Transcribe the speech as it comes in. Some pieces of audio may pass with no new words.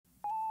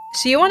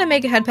So you want to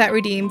make a headpat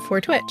redeem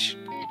for Twitch.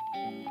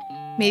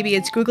 Maybe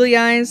it's googly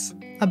eyes,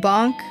 a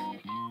bonk,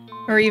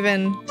 or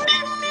even...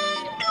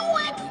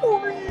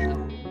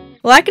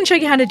 Well, I can show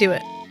you how to do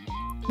it.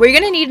 What you're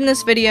going to need in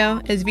this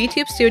video is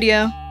Vtube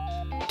Studio,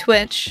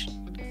 Twitch,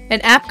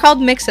 an app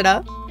called Mix It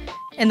Up,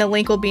 and the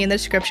link will be in the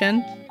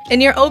description,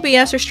 and your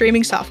OBS or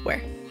streaming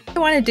software. What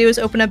you want to do is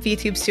open up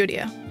Vtube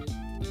Studio.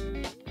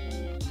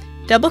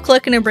 Double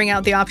click and it'll bring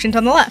out the options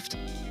on the left.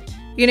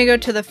 You're going to go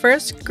to the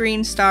first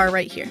green star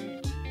right here.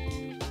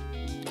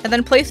 And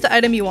then place the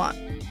item you want.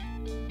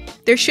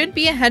 There should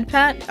be a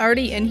headpat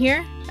already in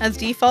here as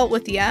default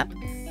with the app,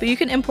 but you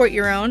can import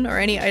your own or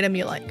any item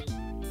you like.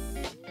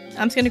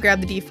 I'm just going to grab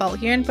the default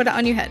here and put it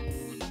on your head.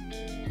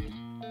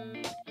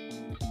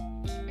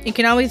 You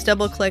can always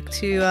double click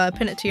to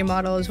pin it to your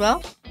model as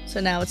well, so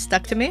now it's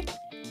stuck to me.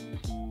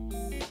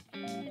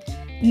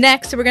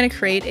 Next, we're going to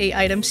create a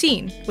item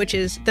scene, which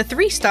is the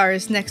 3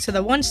 stars next to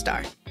the 1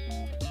 star.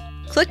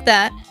 Click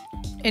that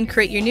and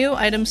create your new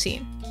item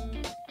scene.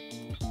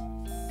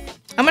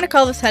 I'm going to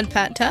call this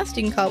headpat test.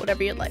 You can call it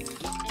whatever you'd like.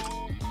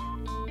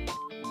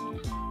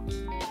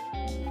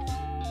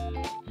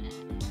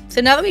 So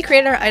now that we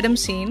created our item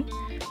scene,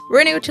 we're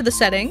going to go to the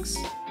settings,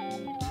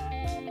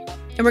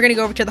 and we're going to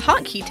go over to the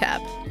hotkey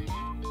tab.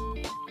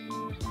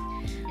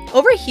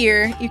 Over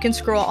here, you can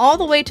scroll all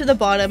the way to the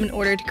bottom in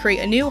order to create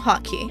a new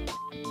hotkey.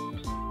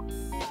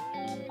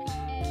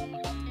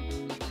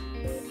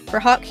 For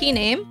hotkey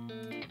name,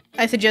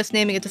 I suggest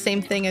naming it the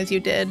same thing as you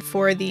did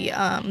for the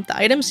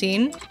item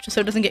scene, just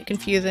so it doesn't get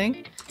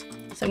confusing.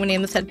 So I'm going to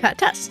name this headpat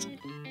test.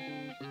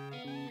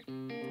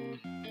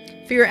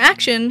 For your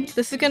action,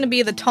 this is going to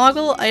be the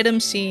toggle item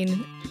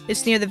scene.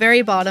 It's near the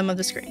very bottom of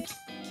the screen.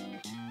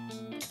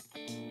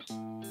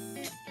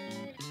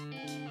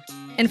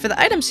 And for the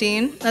item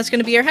scene, that's going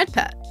to be your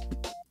headpat.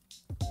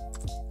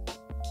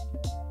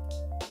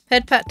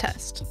 Headpat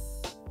test.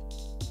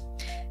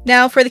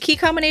 Now for the key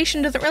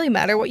combination, it doesn't really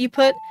matter what you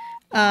put,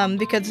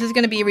 because this is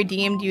going to be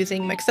redeemed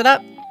using Mix It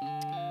Up.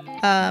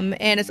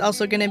 And it's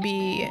also going to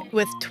be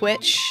with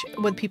Twitch,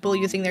 with people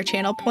using their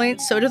channel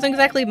points, so it doesn't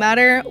exactly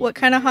matter what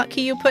kind of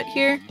hotkey you put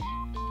here.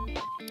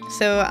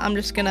 So I'm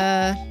just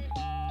gonna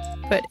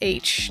put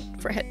H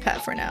for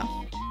headpat for now.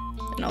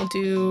 And I'll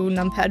do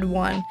numpad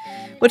 1.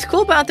 What's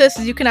cool about this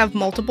is you can have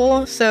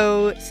multiple,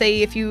 so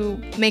say if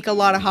you make a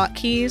lot of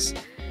hotkeys,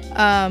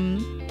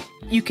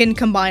 you can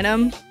combine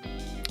them.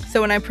 So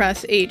when I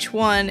press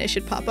H1, it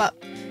should pop up.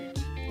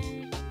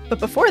 But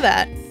before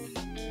that,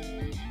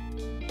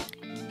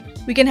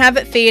 we can have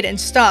it fade and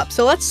stop.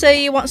 So let's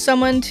say you want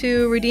someone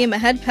to redeem a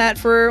headpat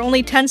for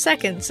only 10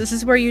 seconds. This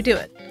is where you do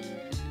it.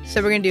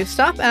 So we're going to do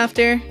stop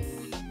after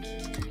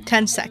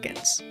 10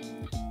 seconds.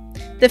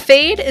 The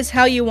fade is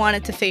how you want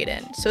it to fade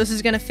in. So this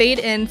is going to fade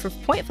in for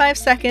 0.5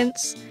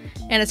 seconds,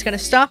 and it's going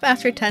to stop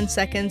after 10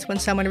 seconds when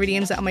someone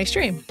redeems it on my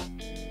stream.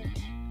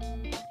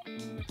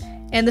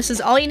 And this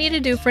is all you need to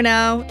do for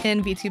now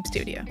in Vtube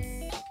Studio.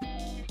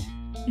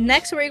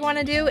 Next, what you want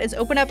to do is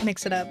open up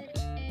Mix It Up.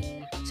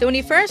 So when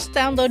you first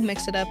download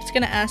Mix It Up, it's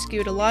going to ask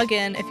you to log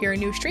in if you're a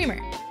new streamer.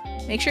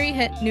 Make sure you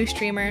hit new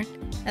streamer,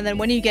 and then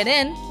when you get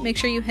in, make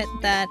sure you hit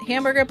that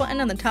hamburger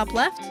button on the top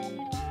left.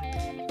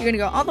 You're going to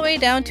go all the way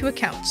down to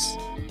accounts.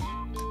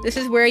 This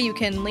is where you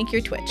can link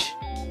your Twitch.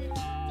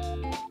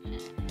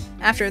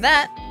 After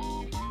that,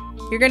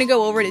 you're going to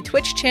go over to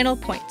Twitch channel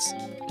points.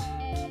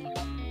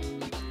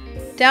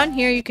 Down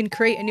here you can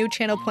create a new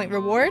channel point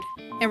reward,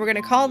 and we're going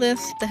to call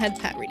this the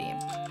headpat redeem.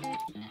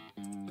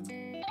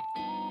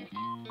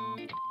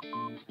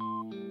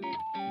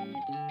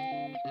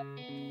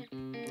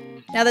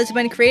 Now that it's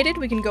been created,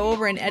 we can go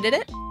over and edit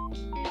it,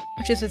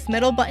 which is this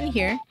middle button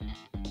here.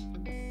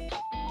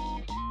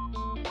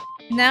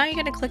 Now you're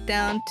going to click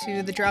down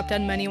to the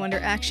drop-down menu under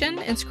Action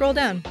and scroll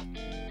down.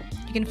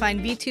 You can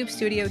find Vtube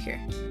Studio here.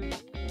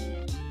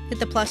 Hit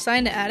the plus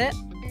sign to add it.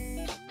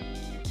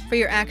 For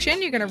your action,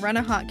 you're going to run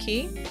a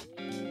hotkey,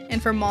 and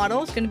for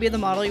model, it's going to be the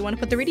model you want to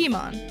put the redeem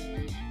on.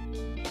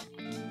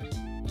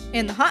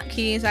 And the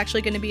hotkey is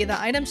actually going to be the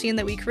item scene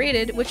that we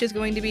created, which is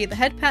going to be the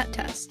headpat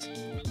test.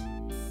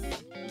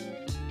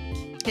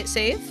 Hit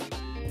save.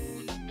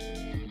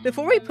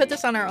 Before we put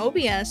this on our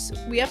OBS,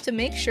 we have to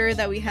make sure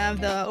that we have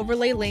the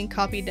overlay link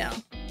copied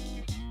down.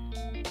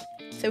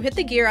 So hit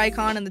the gear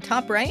icon in the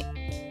top right,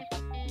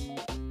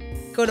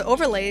 go to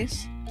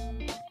overlays,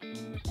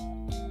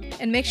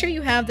 and make sure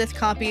you have this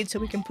copied so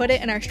we can put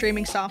it in our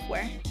streaming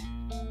software.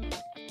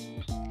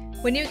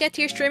 When you get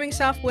to your streaming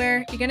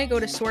software, you're going to go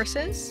to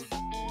sources,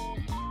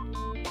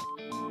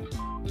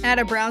 add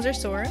a browser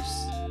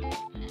source.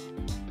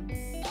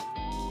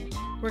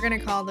 We're going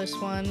to call this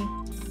one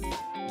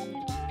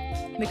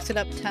Mix It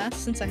Up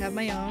Test since I have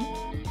my own.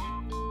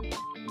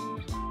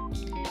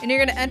 And you're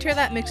going to enter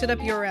that Mix It Up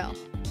URL.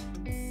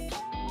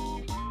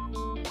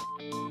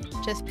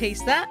 Just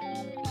paste that.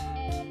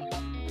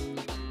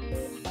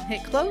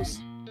 Hit close.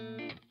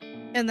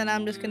 And then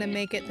I'm just going to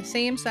make it the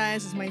same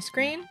size as my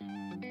screen.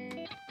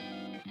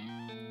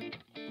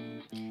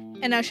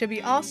 And I should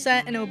be all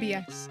set in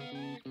OBS.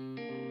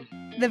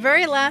 The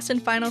very last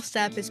and final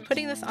step is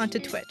putting this onto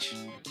Twitch.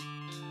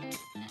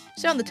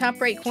 So in the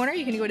top right corner,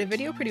 you can go to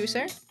Video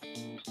Producer,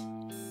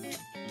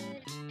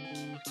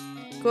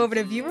 go over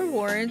to View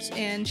Rewards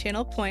and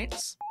Channel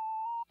Points,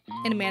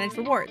 and Manage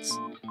Rewards.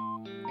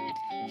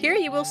 Here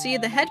you will see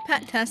the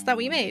headpat test that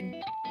we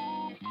made.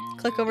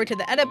 Click over to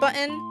the Edit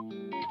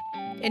button,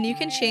 and you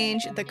can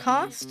change the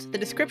cost, the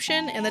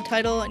description, and the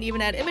title, and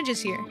even add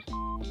images here.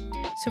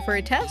 So for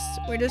a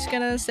test, we're just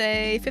gonna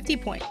say 50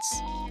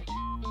 points.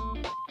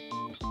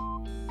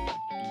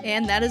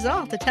 And that is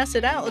all. To test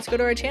it out, let's go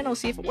to our channel,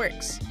 see if it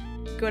works.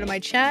 Go to my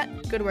chat,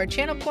 go to our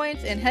channel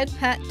points, and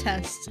headpat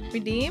test.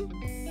 Redeem.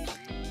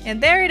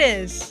 And there it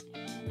is!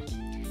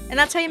 And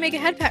that's how you make a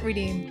headpat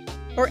redeem,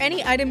 or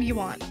any item you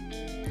want.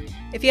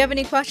 If you have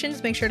any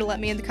questions, make sure to let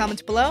me in the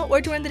comments below, or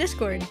join the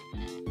Discord.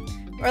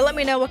 Or let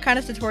me know what kind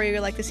of tutorial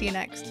you'd like to see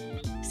next.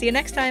 See you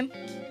next time!